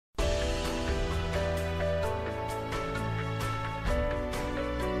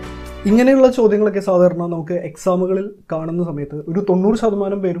ഇങ്ങനെയുള്ള ചോദ്യങ്ങളൊക്കെ സാധാരണ നമുക്ക് എക്സാമുകളിൽ കാണുന്ന സമയത്ത് ഒരു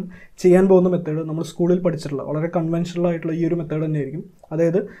 90% പേരും ചെയ്യാൻ പോകുന്ന മെത്തേഡ് നമ്മൾ സ്കൂളിൽ പഠിച്ചിട്ടുള്ള വളരെ കൺവെൻഷണൽ ആയിട്ടുള്ള ഈ ഒരു മെത്തേഡ് തന്നെയായിരിക്കും.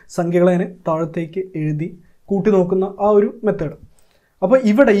 അതായത് സംഖ്യകളെ താഴത്തേക്ക് എഴുതി കൂട്ടി നോക്കുന്ന ആ ഒരു മെത്തേഡ്. അപ്പോൾ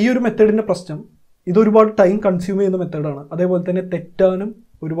ഇവിടെ ഈ ഒരു മെത്തേഡിൻ്റെ പ്രശ്നം ഇതൊരുപാട് ടൈം കൺസ്യൂം ചെയ്യുന്ന മെത്തേഡാണ്. അതേപോലെ തന്നെ തെറ്റാനും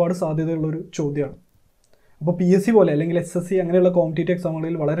ഒരുപാട് സാധ്യതയുള്ളൊരു ചോദ്യമാണ്. അപ്പോൾ PSC പോലെ അല്ലെങ്കിൽ SSC അങ്ങനെയുള്ള കോമ്പറ്റേറ്റീവ്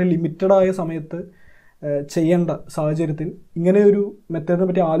എക്സാമുകളിൽ വളരെ ലിമിറ്റഡായ സമയത്ത് ചെയ്യേണ്ട സാഹചര്യത്തിൽ ഇങ്ങനെ ഒരു മെത്തേഡിനെ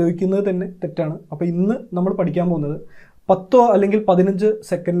പറ്റി ആലോചിക്കുന്നത് തന്നെ തെറ്റാണ്. അപ്പോൾ ഇന്ന് നമ്മൾ പഠിക്കാൻ പോകുന്നത് 10 അല്ലെങ്കിൽ 15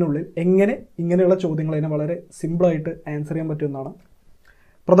 സെക്കൻഡിനുള്ളിൽ എങ്ങനെ ഇങ്ങനെയുള്ള ചോദ്യങ്ങൾ അതിനെ വളരെ സിമ്പിളായിട്ട് ആൻസർ ചെയ്യാൻ പറ്റുമെന്നാണ്.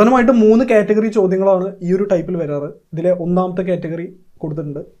 പ്രധാനമായിട്ടും 3 കാറ്റഗറി ചോദ്യങ്ങളാണ് ഈ ഒരു ടൈപ്പിൽ വരാറ്. ഇതിലെ ഒന്നാമത്തെ കാറ്റഗറി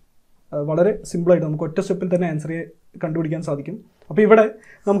കൊടുത്തിട്ടുണ്ട്. വളരെ സിമ്പിളായിട്ട് നമുക്ക് ഒറ്റ സ്റ്റെപ്പിൽ തന്നെ ആൻസർ കണ്ടുപിടിക്കാൻ സാധിക്കും. അപ്പോൾ ഇവിടെ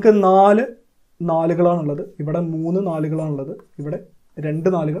നമുക്ക് 4 നാലുകളാണുള്ളത്, ഇവിടെ 3 നാലുകളാണുള്ളത്, ഇവിടെ 2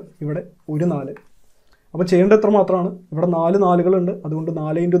 നാലുകൾ, ഇവിടെ 1 നാല്. അപ്പോൾ ചെയ്യേണ്ടത് എത്ര മാത്രമാണ്? ഇവിടെ 4 നാലുകളുണ്ട്, അതുകൊണ്ട്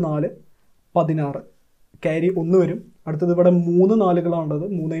 4 × 4 16, ക്യാരി 1 വരും. അടുത്തത് ഇവിടെ 3 നാലുകളാണുള്ളത്,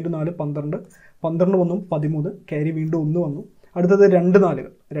 3 × 4 12, 12 1 13, ക്യാരി വീണ്ടും 1 വന്നു. അടുത്തത് 2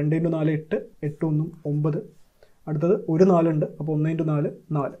 നാലുകൾ, 2 × 4 8, 8 1 9. അടുത്തത് 1 നാലുണ്ട്, അപ്പോൾ 1 × 4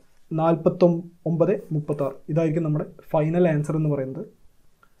 4, 49 36. ഇതായിരിക്കും നമ്മുടെ ഫൈനൽ ആൻസർ എന്ന് പറയുന്നത്.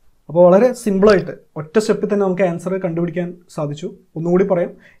 അപ്പോൾ വളരെ സിമ്പിളായിട്ട് ഒറ്റ സ്റ്റെപ്പിൽ തന്നെ നമുക്ക് ആൻസർ കണ്ടുപിടിക്കാൻ സാധിച്ചു. ഒന്നുകൂടി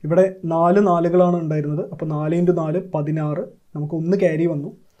പറയാം, ഇവിടെ 4 നാലുകളാണ് ഉണ്ടായിരുന്നത്, അപ്പോൾ 4 × 4 16, നമുക്ക് 1 ക്യാരി വന്നു.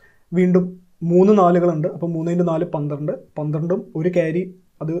 വീണ്ടും 3 നാലുകളുണ്ട്, അപ്പോൾ 3 × 4 12, 12ഉം 1 ക്യാരി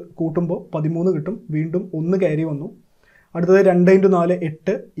അത് കൂട്ടുമ്പോൾ 13 കിട്ടും. വീണ്ടും 1 ക്യാരി വന്നു. അടുത്തത് 2 × 4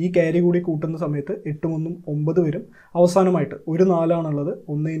 8, ഈ ക്യാരി കൂടി കൂട്ടുന്ന സമയത്ത് 8 1 9 വരും. അവസാനമായിട്ട് 1 നാലാണുള്ളത്,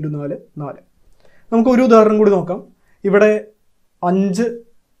 1 × 4 4. നമുക്ക് ഒരു ഉദാഹരണം കൂടി നോക്കാം. ഇവിടെ 5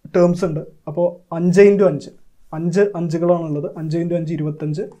 ടേംസ് ഉണ്ട്, അപ്പോൾ 5 × 5, 5 അഞ്ചുകളാണുള്ളത്, 5 × 5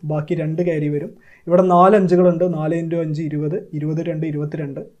 25, ബാക്കി 2 ക്യാരി വരും. ഇവിടെ 4 അഞ്ചുകളുണ്ട്, 4 × 5 20, 22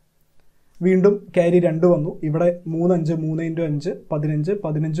 22. വീണ്ടും ക്യാരി 2 വന്നു. ഇവിടെ 3 5, 3 × 5 15,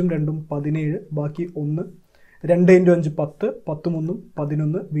 15ഉം 2ഉം 17, ബാക്കി 1. 2 × 5 10, 10ഉം 1ഉം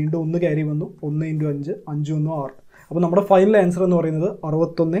 11, വീണ്ടും 1 ക്യാരി വന്നു. 1 × 5 5 1 6. അപ്പോൾ നമ്മുടെ ഫൈനൽ ആൻസർ എന്ന് പറയുന്നത്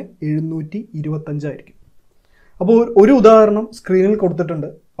 61 725 ആയിരിക്കും. അപ്പോൾ ഒരു ഉദാഹരണം സ്ക്രീനിൽ കൊടുത്തിട്ടുണ്ട്.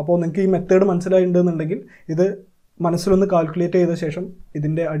 അപ്പോൾ നിങ്ങൾക്ക് ഈ മെത്തേഡ് മനസ്സിലായിട്ടുണ്ടെന്നുണ്ടെങ്കിൽ ഇത് മനസ്സിലൊന്ന് കാൽക്കുലേറ്റ് ചെയ്ത ശേഷം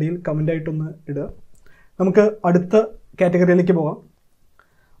ഇതിൻ്റെ അടിയിൽ കമൻ്റായിട്ടൊന്ന് ഇടുക. നമുക്ക് അടുത്ത കാറ്റഗറിയിലേക്ക് പോകാം.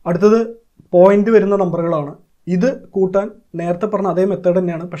 അടുത്തത് പോയിൻ്റ് വരുന്ന നമ്പറുകളാണ്. ഇത് കൂട്ടാൻ നേരത്തെ പറഞ്ഞ അതേ മെത്തേഡ്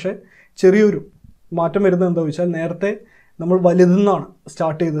തന്നെയാണ്, പക്ഷേ ചെറിയൊരു മാറ്റം വരുന്നത് എന്താണെന്ന് വെച്ചാൽ നേരത്തെ നമ്മൾ വലുതെന്നാണ്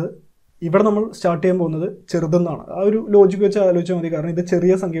സ്റ്റാർട്ട് ചെയ്തത്, ഇവിടെ നമ്മൾ സ്റ്റാർട്ട് ചെയ്യാൻ പോകുന്നത് ചെറുതെന്നാണ്. ആ ഒരു ലോജിക്ക് വെച്ച് ആലോചിച്ചാൽ മതി. കാരണം ഇത്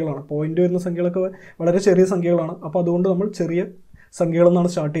ചെറിയ സംഖ്യകളാണ്, പോയിൻ്റ് വരുന്ന സംഖ്യകളൊക്കെ വളരെ ചെറിയ സംഖ്യകളാണ്. അപ്പോൾ അതുകൊണ്ട് നമ്മൾ ചെറിയ സംഖ്യകളെന്നാണ്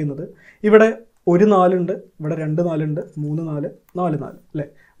സ്റ്റാർട്ട് ചെയ്യുന്നത്. ഇവിടെ 1 നാലുണ്ട്, ഇവിടെ 2 നാലുണ്ട്, 3 4 4 4 അല്ലേ.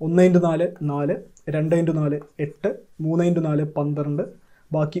 1 × 4 4, 2 × 4 8, 3 × 4 12,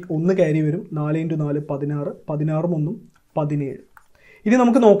 ബാക്കി 1 ക്യാരി വരും. 4 × 4 16, 16ഉം 1ഉം 17. ഇനി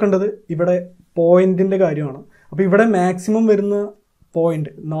നമുക്ക് നോക്കേണ്ടത് ഇവിടെ പോയിൻറ്റിൻ്റെ കാര്യമാണ്. അപ്പോൾ ഇവിടെ മാക്സിമം വരുന്ന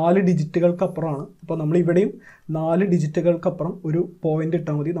പോയിൻ്റ് 4 ഡിജിറ്റുകൾക്ക് അപ്പുറമാണ്. അപ്പോൾ നമ്മൾ ഇവിടെയും 4 ഡിജിറ്റുകൾക്കപ്പുറം ഒരു പോയിൻ്റ്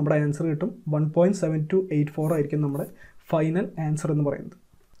ഇട്ടാൽ മതി, നമ്മുടെ ആൻസർ കിട്ടും. 1.7284 ആയിരിക്കും നമ്മുടെ ഫൈനൽ ആൻസർ എന്ന് പറയുന്നത്.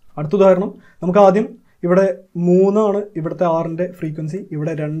 അടുത്ത ഉദാഹരണം നമുക്ക് ആദ്യം ഇവിടെ 3 ആണ് ഇവിടുത്തെ 6ൻ്റെ ഫ്രീക്വൻസി,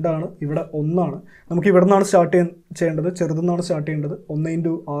 ഇവിടെ 2 ആണ്, ഇവിടെ 1 ആണ്. നമുക്ക് ഇവിടെ നിന്നാണ് സ്റ്റാർട്ട് ചെയ്യേണ്ടത്, ചെറുതെന്നാണ് സ്റ്റാർട്ട് ചെയ്യേണ്ടത്. 1 ×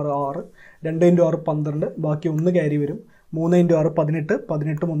 6 6, 2 × 6 12, ബാക്കി 1 ക്യാരി വരും. 3 × 6 18,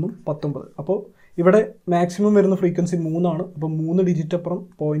 18ഉം 1ഉം 19. അപ്പോൾ ഇവിടെ മാക്സിമം വരുന്ന ഫ്രീക്വൻസി 3 ആണ്. അപ്പോൾ 3 ഡിജിറ്റ് അപ്പുറം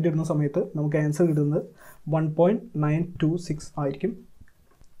പോയിൻ്റ് ഇടുന്ന സമയത്ത് നമുക്ക് ആൻസർ കിട്ടുന്നത് 1.926 ആയിരിക്കും.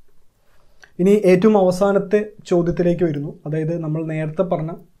 ഇനി ഏറ്റവും അവസാനത്തെ ചോദ്യത്തിലേക്ക് വരുന്നു, അതായത് നമ്മൾ നേരത്തെ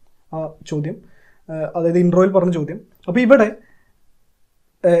പറഞ്ഞ ആ ചോദ്യം, അതായത് ഇൻട്രോയിൽ പറഞ്ഞ ചോദ്യം. അപ്പോൾ ഇവിടെ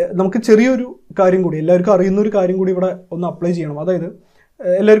നമുക്ക് ചെറിയൊരു കാര്യം കൂടി, എല്ലാവർക്കും അറിയുന്നൊരു കാര്യം കൂടി ഇവിടെ ഒന്ന് അപ്ലൈ ചെയ്യണം. അതായത്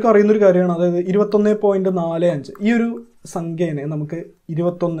എല്ലാവർക്കും അറിയുന്നൊരു കാര്യമാണ്, അതായത് 21.45 ഈ ഒരു സംഖ്യേനെ നമുക്ക്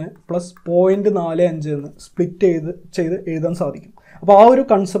 21 + 0.45 എന്ന് സ്പ്ലിറ്റ് ചെയ്ത് എഴുതാൻ സാധിക്കും. അപ്പോൾ ആ ഒരു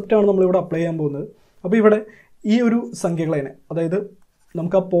കൺസെപ്റ്റാണ് നമ്മളിവിടെ അപ്ലൈ ചെയ്യാൻ പോകുന്നത്. അപ്പോൾ ഇവിടെ ഈ ഒരു സംഖ്യകളെ, അതായത്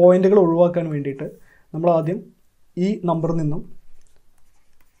നമുക്ക് ആ പോയിന്റുകൾ ഒഴിവാക്കാൻ വേണ്ടിയിട്ട് നമ്മൾ ആദ്യം ഈ നമ്പറിൽ നിന്നും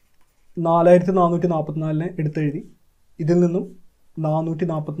 4444 എടുത്തെഴുതി, ഇതിൽ നിന്നും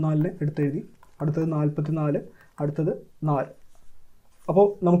 444 എടുത്തെഴുതി, അടുത്തത് 44, അടുത്തത് 4. അപ്പോൾ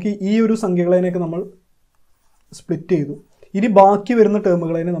നമുക്ക് ഈ ഒരു സംഖ്യകളെയൊക്കെ നമ്മൾ സ്പ്ലിറ്റ് ചെയ്തു. ഇനി ബാക്കി വരുന്ന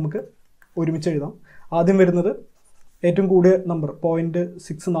ടേമുകളെ നമുക്ക് ഒരുമിച്ച് എഴുതാം. ആദ്യം വരുന്നത് ഏറ്റവും കൂടിയ നമ്പർ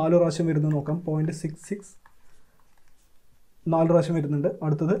 0.6 4 പ്രാവശ്യം വരുന്നത് നോക്കാം. 0.66 4 പ്രാവശ്യം വരുന്നുണ്ട്.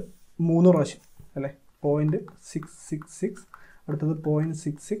 അടുത്തത് 3 പ്രാവശ്യം അല്ലേ, 0.666, അടുത്തത്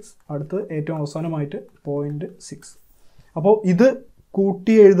 0.66, അടുത്തത് ഏറ്റവും അവസാനമായിട്ട് 0.6. അപ്പോൾ ഇത്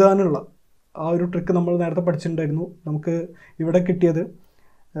കൂട്ടി എഴുതാനുള്ള ആ ഒരു ട്രിക്ക് നമ്മൾ നേരത്തെ പഠിച്ചിട്ടുണ്ടായിരുന്നു. നമുക്ക് ഇവിടെ കിട്ടിയത്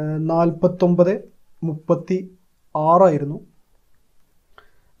 4936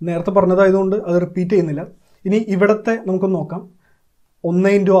 നേരത്തെ പറഞ്ഞതായതുകൊണ്ട് അത് റിപ്പീറ്റ് ചെയ്യുന്നില്ല. ഇനി ഇവിടത്തെ നമുക്കൊന്ന് നോക്കാം. 1 ×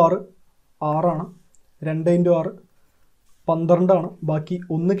 6 6ആണ്, 2 × 6 12ആണ്, ബാക്കി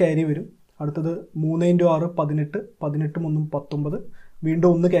 1 ക്യാരി വരും. അടുത്തത് 3 × 6 18, 18 1 19, വീണ്ടും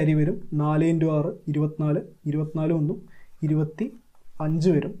 1 ക്യാരി വരും. 4 × 6 24, 24 1 25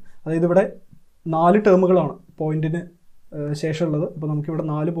 വരും. അതായത് ഇവിടെ 4 ടേമുകളാണ് പോയിന്റിന് ശേഷമുള്ളത്. അപ്പോൾ നമുക്കിവിടെ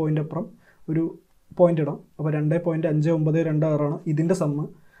 4 പോയിന്റ് അപ്പുറം ഒരു പോയിന്റ് ഇടാം. അപ്പോൾ 2.59226 ആണ് ഇതിൻ്റെ സമ്മ്.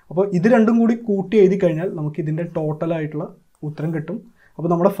 അപ്പോൾ ഇത് രണ്ടും കൂടി കൂട്ടി എഴുതി കഴിഞ്ഞാൽ നമുക്ക് ഇതിൻ്റെ ടോട്ടലായിട്ടുള്ള ഉത്തരം കിട്ടും. അപ്പോൾ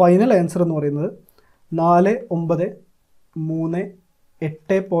നമ്മുടെ ഫൈനൽ ആൻസർ എന്ന് പറയുന്നത്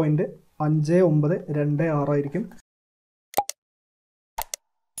 493.8.5926 ആയിരിക്കും.